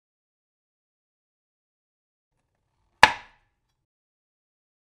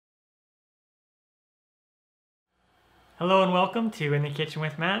Hello and welcome to In the Kitchen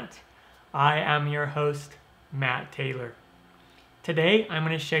with Matt. I am your host, Matt Taylor. Today I'm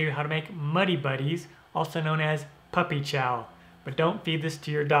going to show you how to make Muddy Buddies, also known as puppy chow, but don't feed this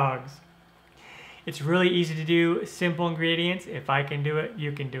to your dogs. It's really easy to do, simple ingredients. If I can do it,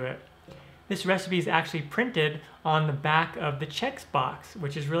 you can do it. This recipe is actually printed on the back of the Chex box,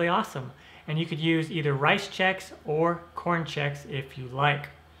 which is really awesome. And you could use either rice Chex or corn Chex if you like.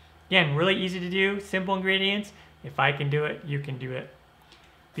 Again, really easy to do, simple ingredients. If I can do it, you can do it.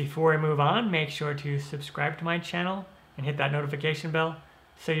 Before I move on, make sure to subscribe to my channel and hit that notification bell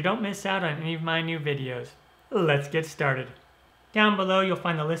so you don't miss out on any of my new videos. Let's get started. Down below, you'll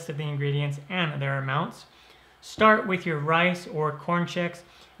find the list of the ingredients and their amounts. Start with your rice or corn Chex.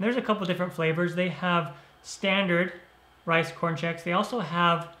 And there's a couple different flavors. They have standard rice corn Chex. They also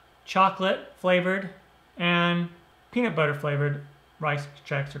have chocolate flavored and peanut butter flavored rice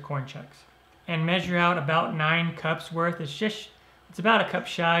Chex or corn Chex. And measure out about 9 cups worth. It's about a cup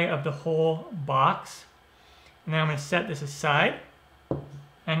shy of the whole box. And then I'm going to set this aside.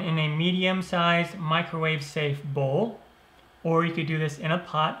 And in a medium-sized microwave-safe bowl, or you could do this in a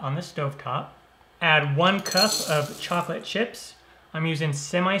pot on the stovetop, add 1 cup of chocolate chips. I'm using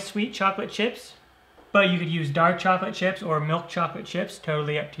semi-sweet chocolate chips, but you could use dark chocolate chips or milk chocolate chips,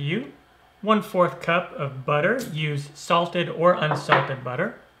 totally up to you. 1/4 cup of butter. Use salted or unsalted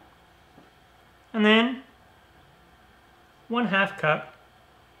butter. And then 1/2 cup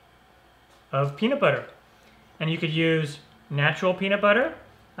of peanut butter. And you could use natural peanut butter.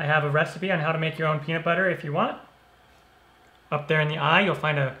 I have a recipe on how to make your own peanut butter if you want. Up there in the eye, you'll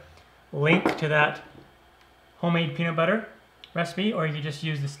find a link to that homemade peanut butter recipe, or you could just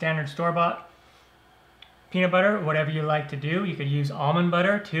use the standard store-bought peanut butter, whatever you like to do. You could use almond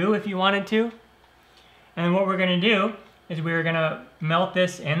butter too if you wanted to. And what we're going to do is we're going to melt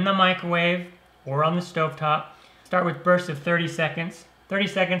this in the microwave or on the stovetop. Start with bursts of 30 seconds. 30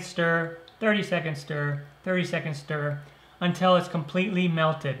 seconds stir, 30 seconds stir, 30 seconds stir, until it's completely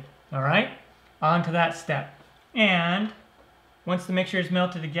melted. All right? On to that step. And once the mixture is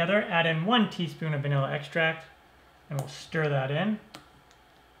melted together, add in 1 teaspoon of vanilla extract, and we'll stir that in.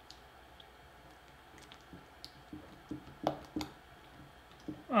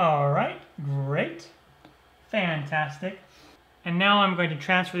 All right, great, fantastic. And now I'm going to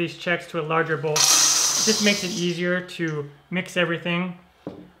transfer these Chex to a larger bowl. This makes it easier to mix everything.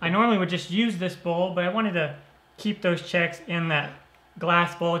 I normally would just use this bowl, but I wanted to keep those Chex in that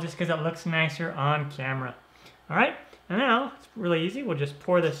glass bowl just because it looks nicer on camera. All right, and now it's really easy. We'll just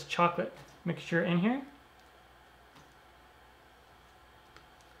pour this chocolate mixture in here.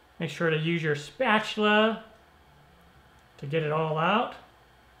 Make sure to use your spatula to get it all out.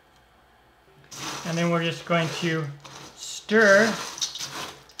 And then we're just going to stir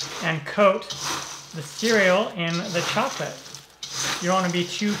and coat the cereal in the chocolate. You don't want to be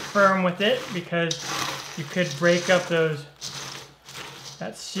too firm with it because you could break up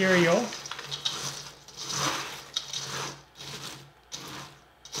that cereal.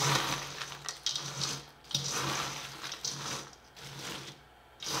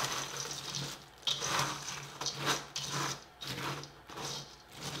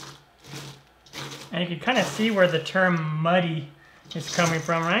 And you can kind of see where the term muddy is coming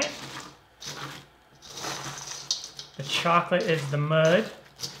from, right? The chocolate is the mud.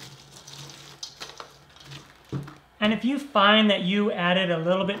 And if you find that you added a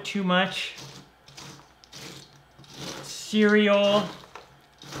little bit too much cereal,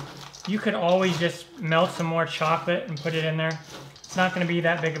 you could always just melt some more chocolate and put it in there. It's not going to be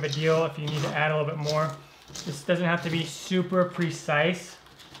that big of a deal if you need to add a little bit more. This doesn't have to be super precise.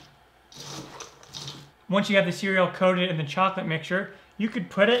 Once you have the cereal coated in the chocolate mixture, you could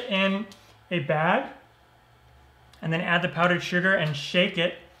put it in a bag and then add the powdered sugar and shake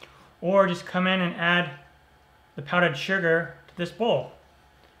it, or just come in and add the powdered sugar to this bowl.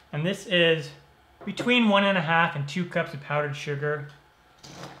 And this is between 1.5 and 2 cups of powdered sugar.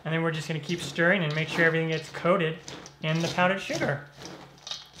 And then we're just going to keep stirring and make sure everything gets coated in the powdered sugar.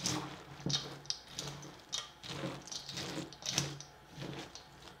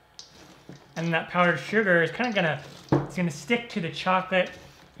 And that powdered sugar is kind of it's gonna stick to the chocolate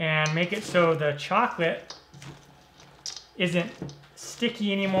and make it so the chocolate isn't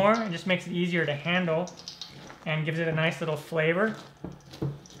sticky anymore. It just makes it easier to handle and gives it a nice little flavor.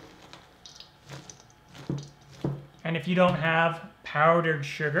 And if you don't have powdered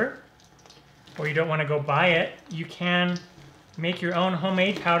sugar, or you don't want to go buy it, you can make your own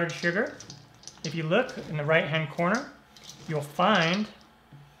homemade powdered sugar. If you look in the right-hand corner, you'll find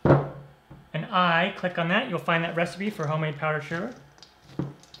an eye. Click on that. You'll find that recipe for homemade powdered sugar.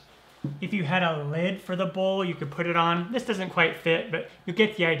 if you had a lid for the bowl, you could put it on. This doesn't quite fit, but you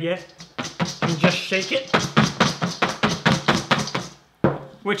get the idea. And just shake it,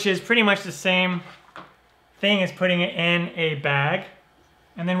 which is pretty much the same thing as putting it in a bag.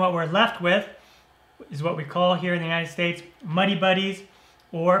 And then what we're left with is what we call here in the United States Muddy Buddies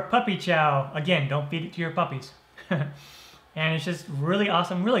or puppy chow. Again, don't feed it to your puppies. And it's just really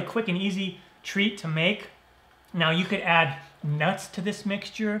awesome, really quick and easy treat to make. Now you could add nuts to this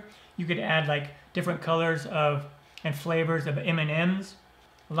mixture. You could add like different colors of and flavors of M&Ms.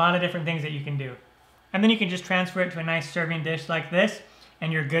 A lot of different things that you can do. And then you can just transfer it to a nice serving dish like this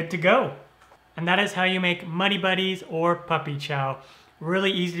and you're good to go. And that is how you make Muddy Buddies or puppy chow.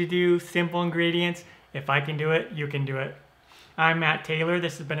 Really easy to do, simple ingredients. If I can do it, you can do it. I'm Matt Taylor.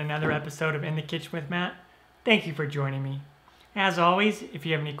 This has been another episode of In the Kitchen with Matt. Thank you for joining me. As always, if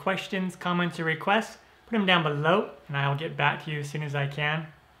you have any questions, comments, or requests, put them down below and I'll get back to you as soon as I can.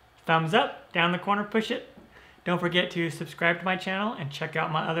 Thumbs up, down the corner, push it. Don't forget to subscribe to my channel and check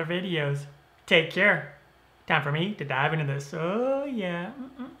out my other videos. Take care. Time for me to dive into this. Oh yeah.